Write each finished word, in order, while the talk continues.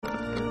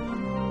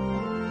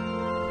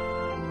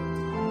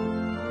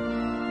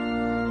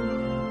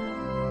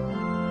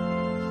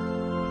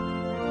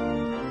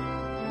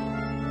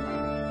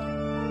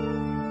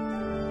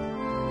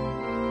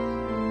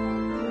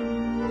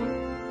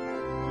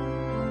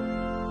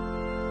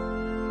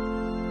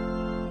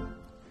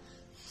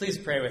Please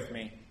pray with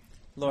me.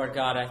 Lord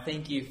God, I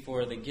thank you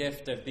for the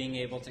gift of being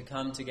able to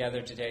come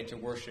together today to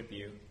worship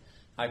you.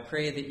 I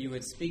pray that you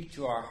would speak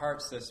to our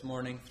hearts this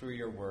morning through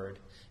your word,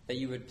 that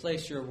you would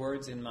place your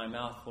words in my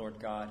mouth, Lord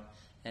God,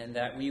 and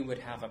that we would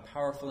have a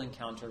powerful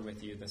encounter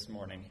with you this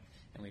morning.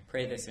 And we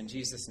pray this in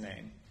Jesus'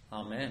 name.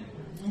 Amen.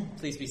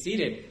 Please be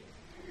seated.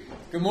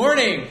 Good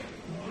morning.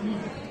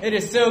 It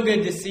is so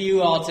good to see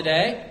you all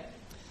today.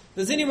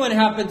 Does anyone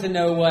happen to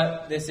know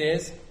what this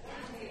is?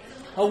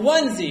 A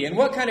onesie. And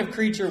what kind of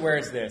creature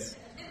wears this?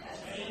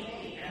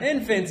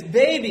 Infants,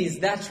 babies,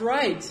 that's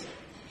right.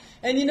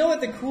 And you know what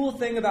the cool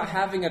thing about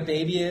having a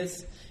baby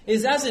is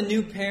as a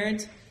new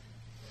parent,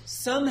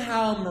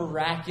 somehow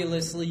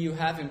miraculously you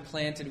have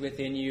implanted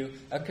within you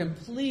a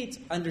complete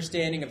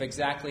understanding of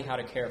exactly how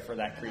to care for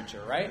that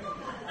creature, right?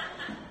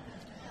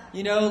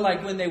 You know,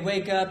 like when they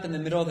wake up in the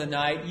middle of the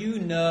night, you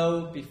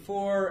know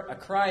before a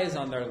cry is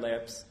on their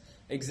lips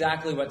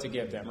exactly what to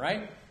give them,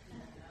 right?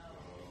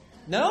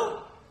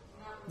 No?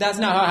 That's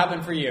not how it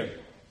happened for you.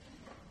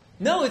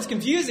 No, it's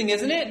confusing,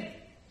 isn't it?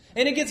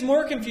 And it gets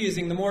more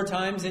confusing the more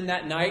times in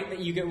that night that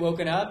you get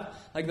woken up.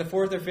 Like the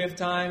fourth or fifth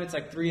time, it's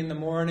like 3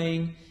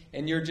 a.m,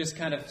 and you're just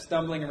kind of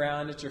stumbling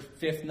around. It's your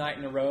 5th night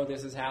in a row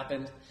this has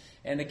happened.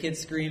 And the kid's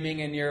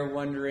screaming, and you're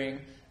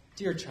wondering,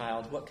 dear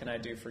child, what can I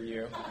do for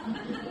you?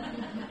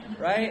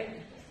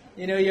 Right?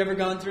 You know, you ever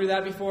gone through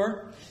that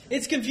before?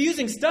 It's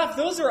confusing stuff.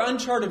 Those are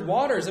uncharted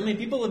waters. I mean,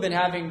 people have been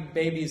having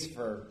babies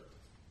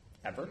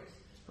forever,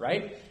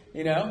 right?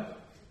 You know,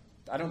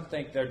 I don't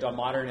think they're a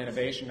modern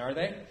innovation, are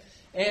they?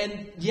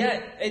 And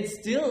yet, it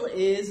still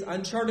is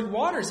uncharted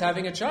waters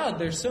having a child.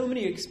 There's so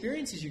many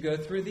experiences you go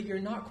through that you're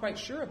not quite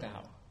sure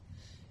about.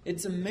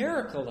 It's a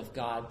miracle of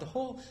God, the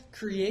whole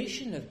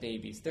creation of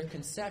babies, their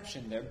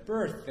conception, their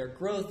birth, their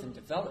growth and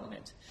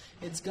development.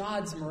 It's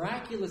God's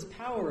miraculous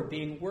power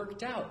being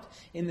worked out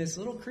in this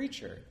little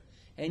creature.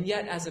 And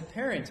yet, as a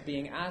parent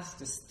being asked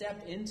to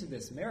step into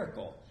this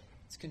miracle,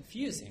 it's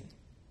confusing,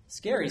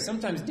 scary,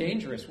 sometimes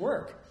dangerous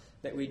work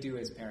that we do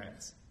as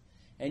parents.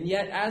 And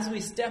yet, as we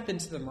step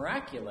into the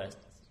miraculous,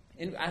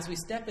 and as we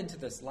step into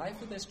this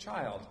life of this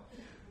child,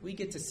 we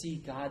get to see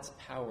God's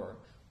power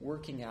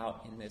working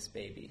out in this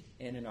baby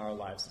and in our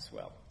lives as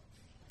well.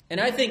 And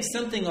I think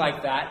something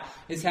like that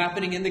is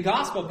happening in the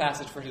gospel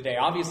passage for today.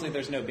 Obviously,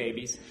 there's no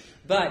babies.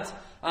 But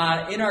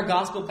in our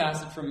gospel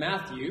passage from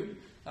Matthew,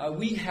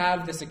 we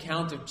have this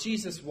account of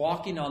Jesus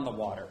walking on the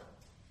water.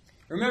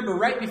 Remember,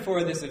 right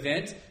before this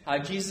event,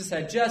 Jesus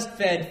had just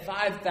fed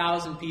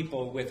 5,000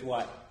 people with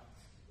what?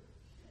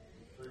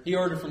 He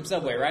ordered from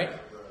Subway, right?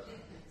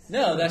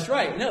 No, that's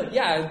right. No,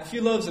 yeah, a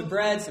few loaves of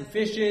bread, some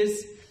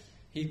fishes.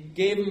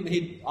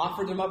 He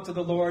offered them up to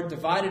the Lord,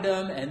 divided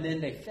them, and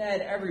then they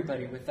fed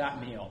everybody with that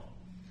meal.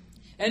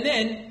 And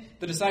then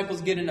the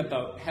disciples get in a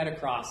boat, head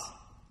across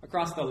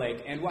the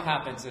lake. And what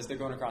happens as they're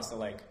going across the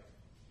lake?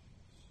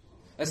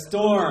 A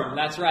storm.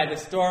 That's right. The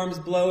storm's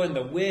blowing.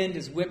 The wind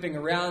is whipping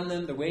around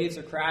them. The waves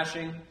are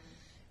crashing.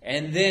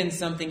 And then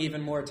something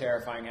even more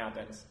terrifying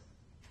happens.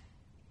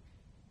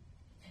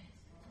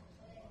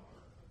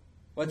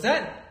 What's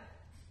that?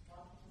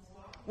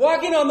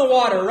 Walking on the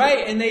water,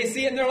 right? And they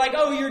see it and they're like,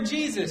 oh, you're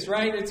Jesus,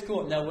 right? It's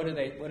cool. No, what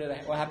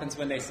happens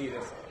when they see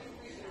this?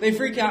 They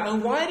freak out.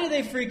 And why do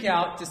they freak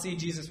out to see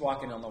Jesus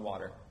walking on the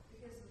water?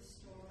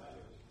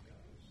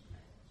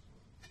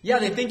 Yeah,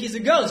 they think he's a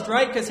ghost,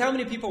 right? Because how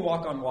many people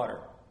walk on water?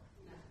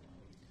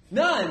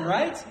 None,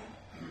 right?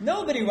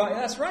 Nobody.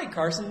 That's right,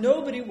 Carson.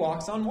 Nobody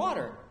walks on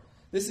water.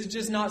 This is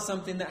just not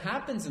something that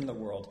happens in the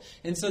world.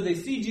 And so they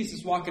see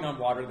Jesus walking on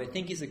water. They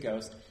think he's a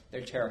ghost.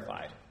 They're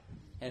terrified.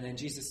 And then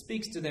Jesus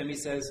speaks to them. He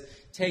says,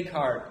 take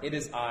heart. It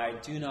is I.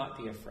 Do not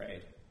be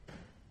afraid.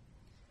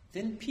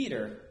 Then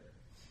Peter,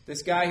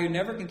 this guy who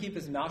never can keep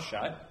his mouth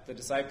shut, the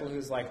disciple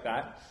who's like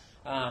that,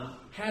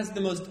 has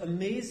the most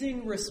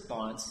amazing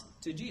response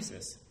to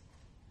Jesus.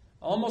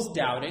 Almost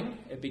doubting,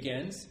 it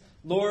begins,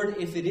 Lord,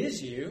 if it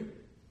is you,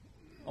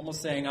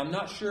 almost saying, I'm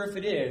not sure if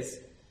it is,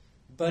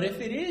 but if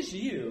it is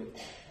you,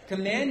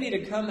 command me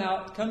to come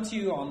to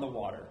you on the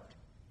water,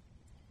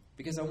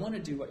 because I want to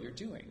do what you're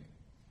doing.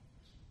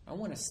 I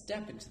want to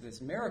step into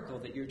this miracle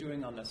that you're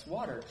doing on this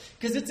water,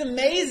 because it's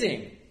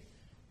amazing.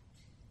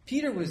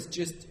 Peter was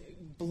just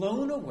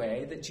blown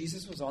away that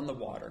Jesus was on the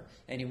water,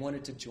 and he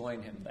wanted to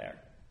join him there.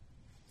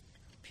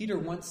 Peter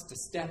wants to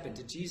step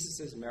into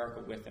Jesus'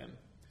 miracle with him.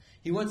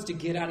 He wants to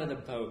get out of the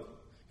boat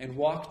and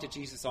walk to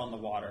Jesus on the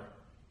water.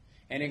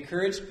 And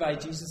encouraged by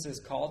Jesus'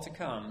 call to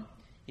come,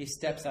 he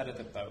steps out of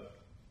the boat.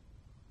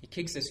 He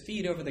kicks his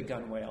feet over the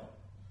gunwale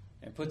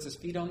and puts his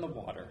feet on the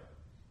water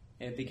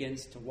and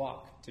begins to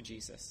walk to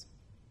Jesus.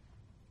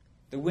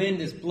 The wind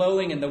is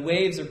blowing and the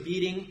waves are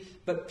beating,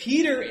 but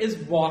Peter is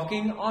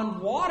walking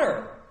on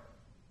water.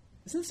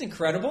 Isn't this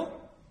incredible?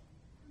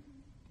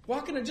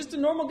 Walking, just a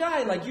normal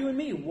guy like you and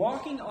me,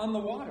 walking on the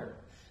water.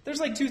 There's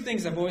like 2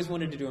 things I've always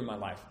wanted to do in my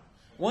life.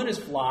 One is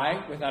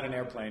fly without an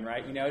airplane,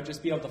 right? You know,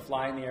 just be able to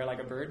fly in the air like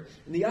a bird.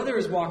 And the other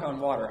is walk on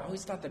water. I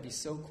always thought that'd be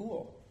so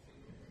cool.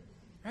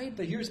 Right?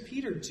 But here's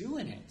Peter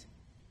doing it.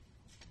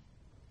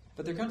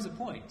 But there comes a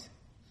point.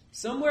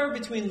 Somewhere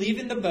between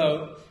leaving the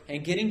boat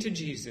and getting to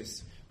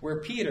Jesus,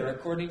 where Peter,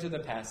 according to the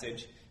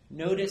passage,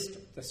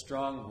 noticed the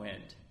strong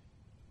wind.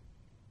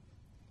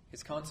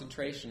 His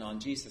concentration on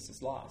Jesus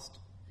is lost,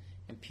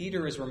 and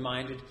Peter is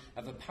reminded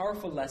of a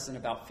powerful lesson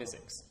about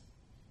physics.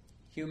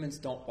 Humans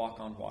don't walk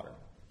on water.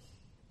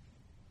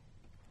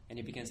 And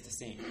he begins to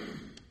sink.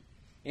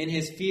 In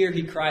his fear,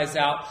 he cries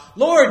out,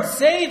 "Lord,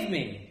 save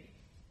me!"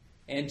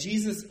 And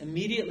Jesus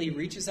immediately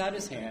reaches out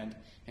his hand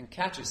and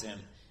catches him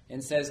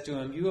and says to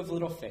him, "You have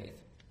little faith.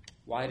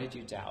 Why did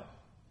you doubt?"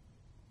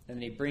 And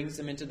then he brings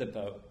him into the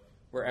boat,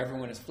 where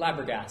everyone is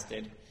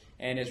flabbergasted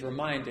and is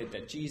reminded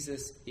that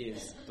Jesus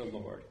is the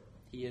Lord.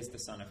 He is the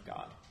Son of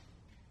God.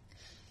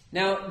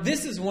 Now,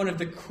 this is one of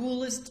the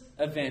coolest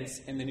events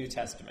in the New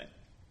Testament.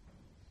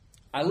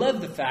 I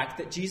love the fact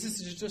that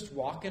Jesus is just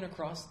walking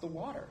across the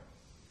water.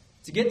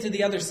 To get to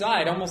the other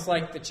side, almost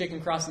like the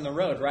chicken crossing the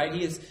road, right?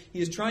 He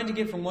is trying to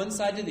get from one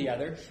side to the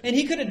other, and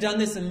he could have done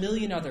this a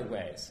million other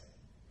ways.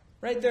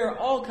 Right? There are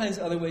all kinds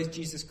of other ways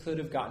Jesus could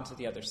have gotten to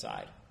the other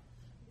side.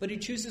 But he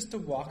chooses to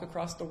walk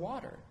across the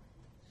water.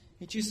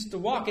 He chooses to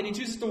walk, and he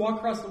chooses to walk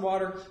across the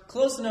water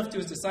close enough to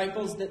his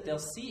disciples that they'll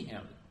see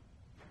him.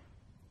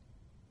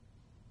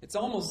 It's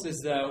almost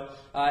as though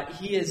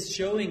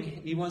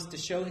he wants to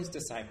show his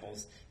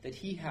disciples that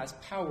he has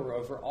power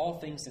over all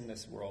things in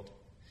this world,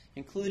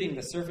 including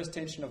the surface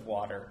tension of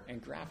water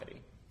and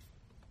gravity.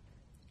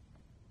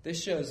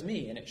 This shows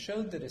me, and it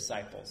showed the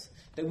disciples,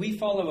 that we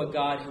follow a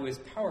God who is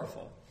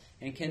powerful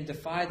and can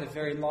defy the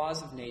very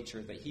laws of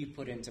nature that he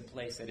put into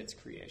place at its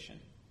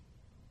creation.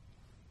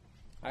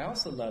 I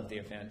also love the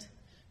event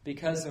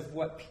because of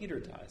what Peter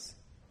does.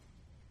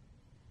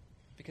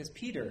 Because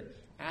Peter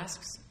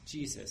asks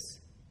Jesus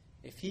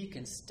if he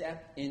can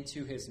step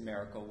into his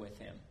miracle with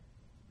him.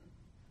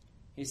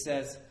 He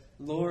says,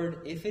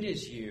 "Lord, if it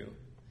is you,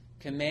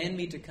 command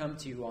me to come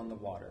to you on the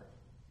water."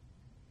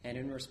 And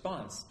in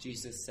response,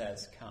 Jesus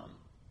says, "Come."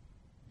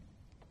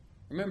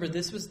 Remember,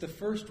 this was the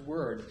first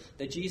word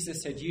that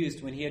Jesus had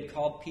used when he had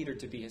called Peter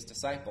to be his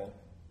disciple.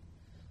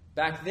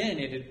 Back then,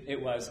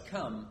 it was,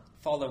 "Come,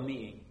 follow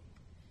me."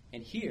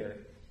 And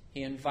here,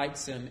 he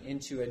invites him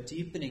into a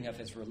deepening of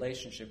his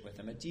relationship with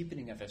him, a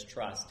deepening of his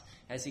trust,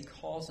 as he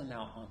calls him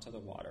out onto the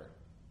water.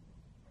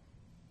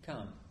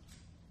 "Come."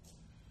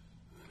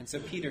 And so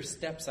Peter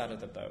steps out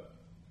of the boat.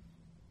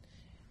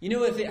 You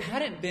know, if it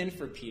hadn't been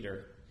for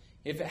Peter,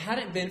 if it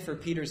hadn't been for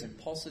Peter's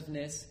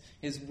impulsiveness,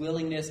 his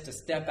willingness to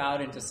step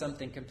out into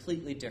something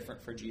completely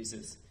different for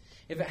Jesus,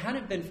 if it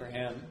hadn't been for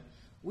him,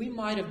 we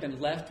might have been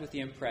left with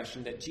the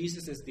impression that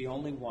Jesus is the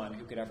only one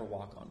who could ever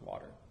walk on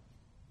water.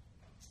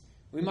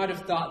 We might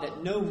have thought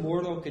that no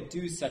mortal could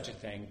do such a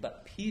thing,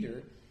 but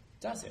Peter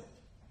does it.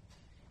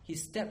 He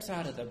steps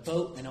out of the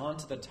boat and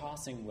onto the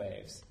tossing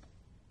waves.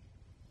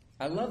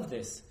 I love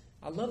this.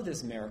 I love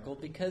this miracle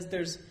because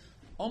there's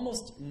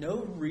almost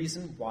no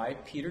reason why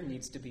Peter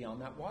needs to be on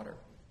that water.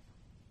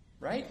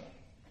 Right?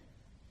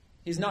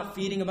 He's not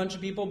feeding a bunch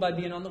of people by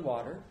being on the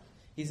water.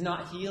 He's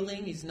not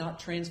healing. He's not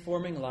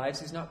transforming lives.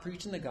 He's not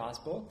preaching the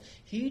gospel.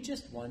 He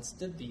just wants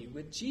to be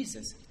with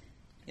Jesus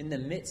in the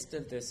midst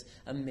of this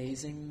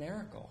amazing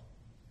miracle.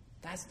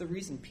 That's the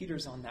reason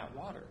Peter's on that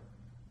water.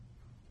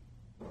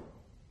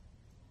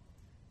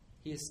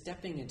 He is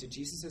stepping into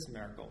Jesus'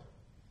 miracle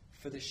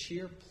for the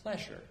sheer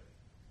pleasure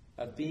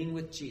of being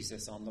with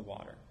Jesus on the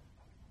water.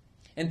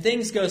 And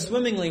things go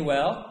swimmingly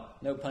well,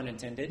 no pun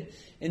intended,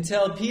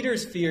 until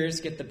Peter's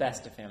fears get the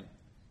best of him,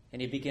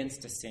 and he begins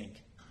to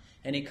sink.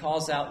 And he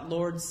calls out,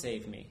 "Lord,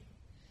 save me."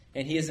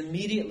 And he is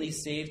immediately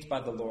saved by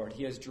the Lord.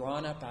 He is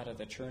drawn up out of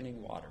the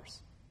churning waters.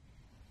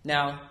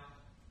 Now,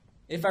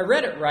 if I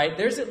read it right,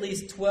 there's at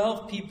least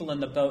 12 people in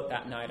the boat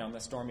that night on the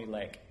stormy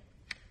lake.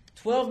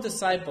 12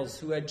 disciples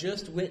who had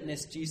just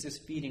witnessed Jesus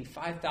feeding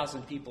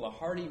 5,000 people a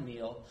hearty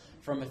meal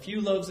from a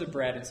few loaves of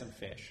bread and some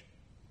fish.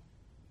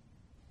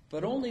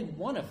 But only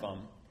one of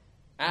them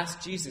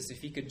asked Jesus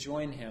if he could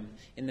join him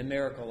in the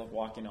miracle of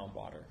walking on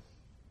water.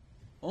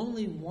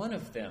 Only one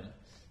of them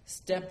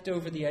stepped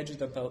over the edge of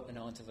the boat and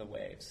onto the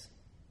waves.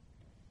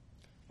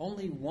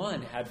 Only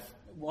one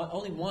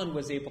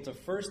was able to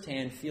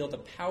firsthand feel the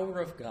power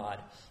of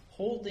God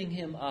holding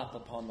him up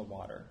upon the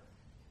water.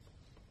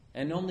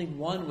 And only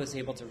one was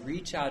able to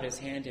reach out his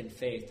hand in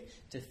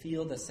faith to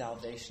feel the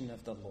salvation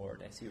of the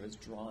Lord as he was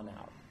drawn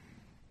out.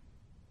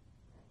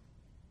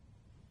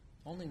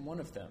 Only one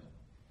of them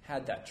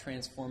had that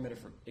transformative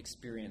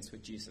experience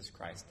with Jesus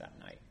Christ that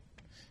night.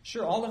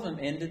 Sure, all of them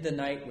ended the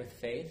night with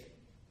faith,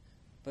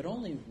 but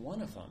only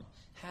one of them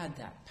had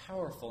that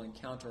powerful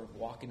encounter of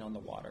walking on the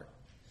water.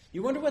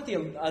 You wonder what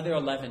the other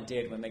 11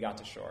 did when they got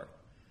to shore.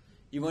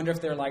 You wonder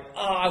if they're like, "Oh,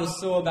 I was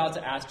so about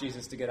to ask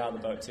Jesus to get out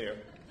of the boat too.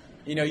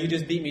 You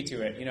just beat me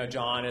to it."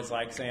 John is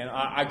like saying,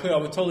 I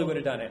totally would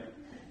have done it,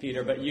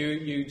 Peter, but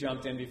you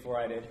jumped in before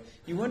I did.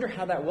 You wonder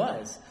how that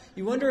was.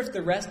 You wonder if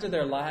the rest of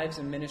their lives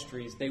and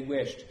ministries they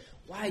wished,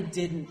 "Why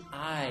didn't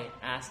I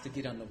ask to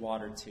get on the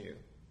water too?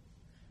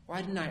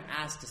 Why didn't I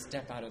ask to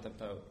step out of the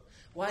boat?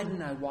 Why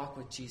didn't I walk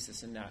with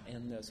Jesus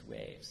in those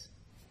waves?"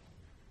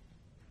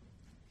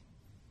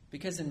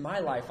 Because in my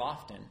life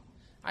often,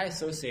 I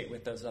associate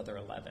with those other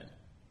 11.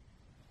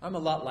 I'm a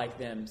lot like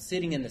them,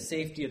 sitting in the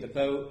safety of the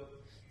boat,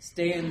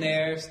 staying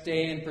there,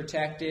 staying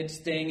protected,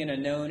 staying in a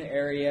known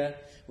area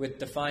with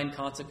defined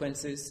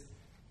consequences.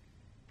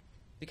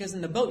 Because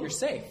in the boat, you're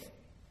safe.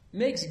 It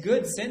makes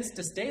good sense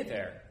to stay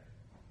there.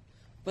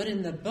 But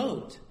in the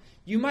boat,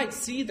 you might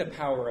see the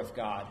power of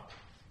God.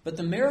 But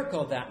the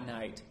miracle that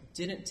night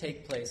didn't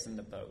take place in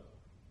the boat.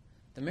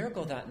 The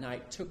miracle that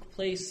night took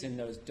place in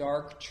those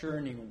dark,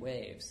 churning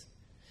waves.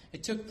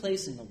 It took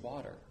place in the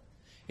water.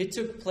 It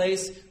took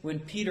place when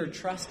Peter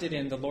trusted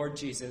in the Lord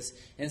Jesus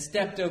and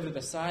stepped over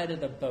the side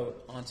of the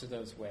boat onto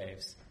those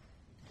waves.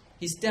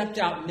 He stepped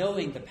out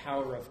knowing the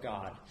power of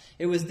God.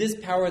 It was this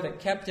power that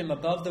kept him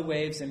above the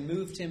waves and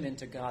moved him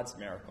into God's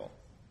miracle.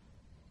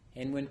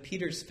 And when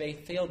Peter's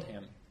faith failed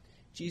him,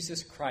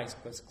 Jesus Christ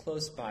was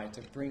close by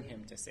to bring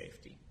him to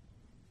safety.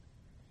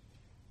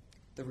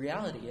 The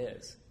reality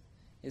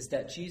is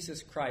that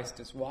Jesus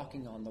Christ is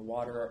walking on the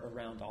water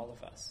around all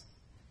of us.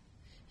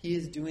 He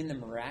is doing the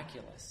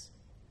miraculous.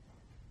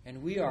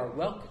 And we are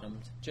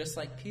welcomed, just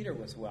like Peter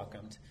was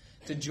welcomed,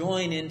 to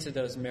join into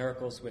those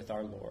miracles with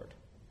our Lord.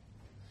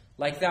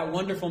 Like that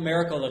wonderful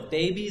miracle of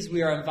babies,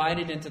 we are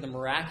invited into the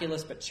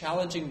miraculous but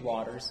challenging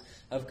waters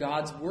of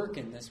God's work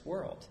in this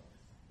world.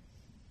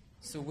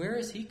 So where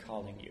is he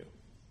calling you?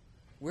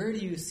 Where do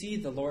you see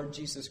the Lord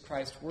Jesus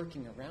Christ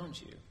working around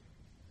you?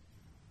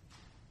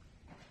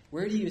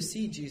 Where do you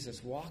see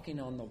Jesus walking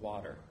on the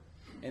water?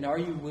 And are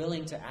you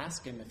willing to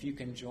ask him if you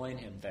can join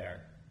him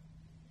there?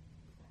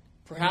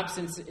 Perhaps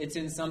it's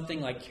in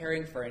something like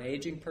caring for an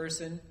aging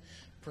person.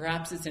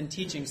 Perhaps it's in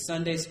teaching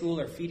Sunday school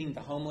or feeding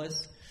the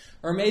homeless.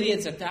 Or maybe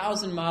it's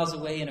 1,000 miles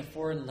away in a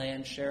foreign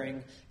land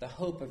sharing the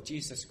hope of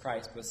Jesus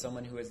Christ with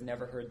someone who has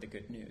never heard the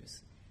good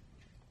news.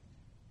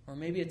 Or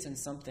maybe it's in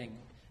something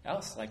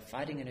else like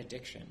fighting an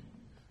addiction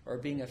or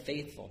being a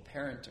faithful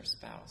parent or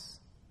spouse.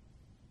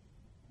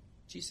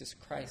 Jesus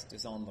Christ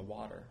is on the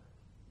water.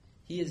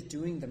 He is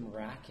doing the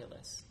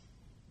miraculous.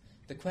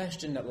 The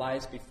question that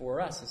lies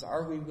before us is,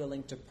 are we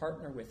willing to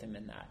partner with him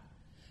in that?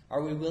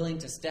 Are we willing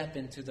to step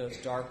into those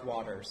dark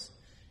waters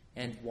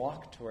and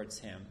walk towards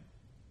him?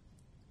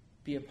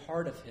 Be a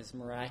part of his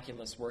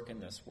miraculous work in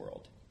this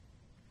world?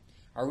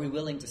 Are we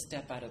willing to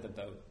step out of the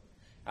boat,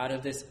 out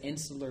of this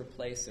insular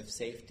place of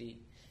safety,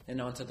 and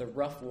onto the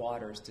rough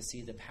waters to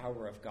see the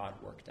power of God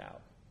worked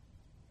out?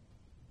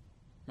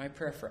 My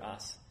prayer for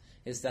us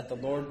is that the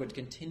Lord would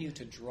continue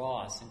to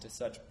draw us into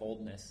such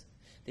boldness,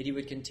 that he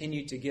would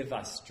continue to give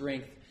us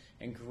strength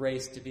and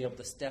grace to be able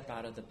to step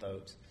out of the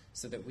boat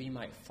so that we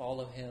might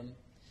follow him,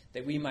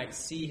 that we might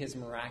see his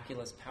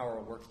miraculous power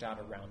worked out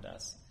around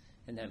us,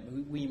 and that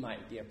we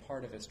might be a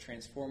part of his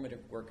transformative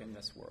work in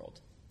this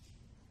world.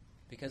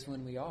 Because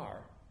when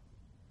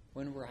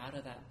we're out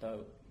of that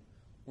boat,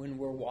 when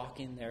we're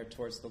walking there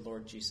towards the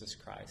Lord Jesus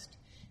Christ,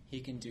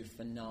 he can do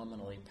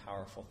phenomenally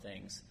powerful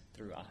things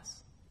through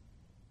us.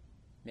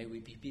 May we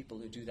be people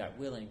who do that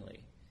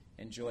willingly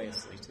and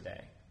joyously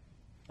today.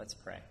 Let's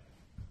pray.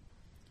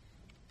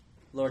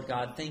 Lord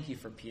God, thank you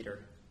for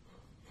Peter.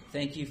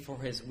 Thank you for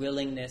his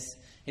willingness,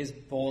 his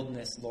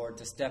boldness, Lord,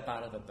 to step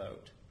out of the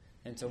boat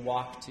and to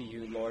walk to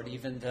you, Lord,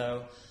 even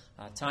though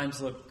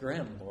times looked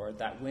grim, Lord.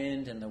 That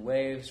wind and the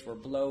waves were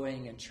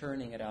blowing and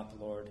churning it up,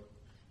 Lord.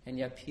 And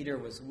yet Peter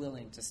was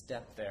willing to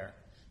step there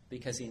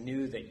because he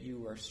knew that you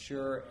were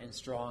sure and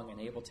strong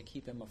and able to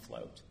keep him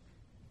afloat.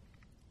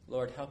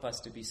 Lord, help us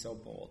to be so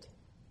bold.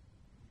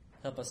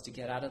 Help us to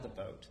get out of the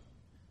boat.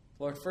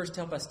 Lord, first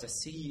help us to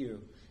see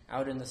you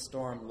out in the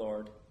storm,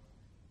 Lord.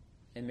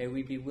 And may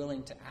we be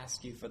willing to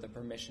ask you for the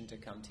permission to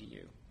come to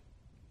you.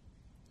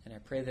 And I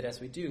pray that as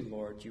we do,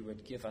 Lord, you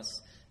would give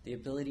us the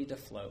ability to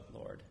float,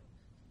 Lord.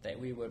 That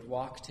we would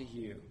walk to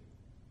you.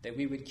 That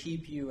we would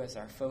keep you as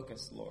our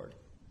focus, Lord.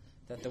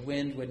 That the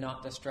wind would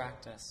not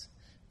distract us,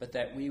 but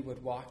that we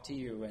would walk to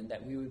you and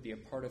that we would be a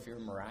part of your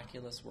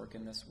miraculous work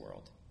in this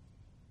world.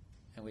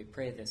 And we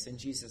pray this in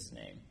Jesus'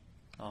 name.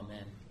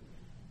 Amen.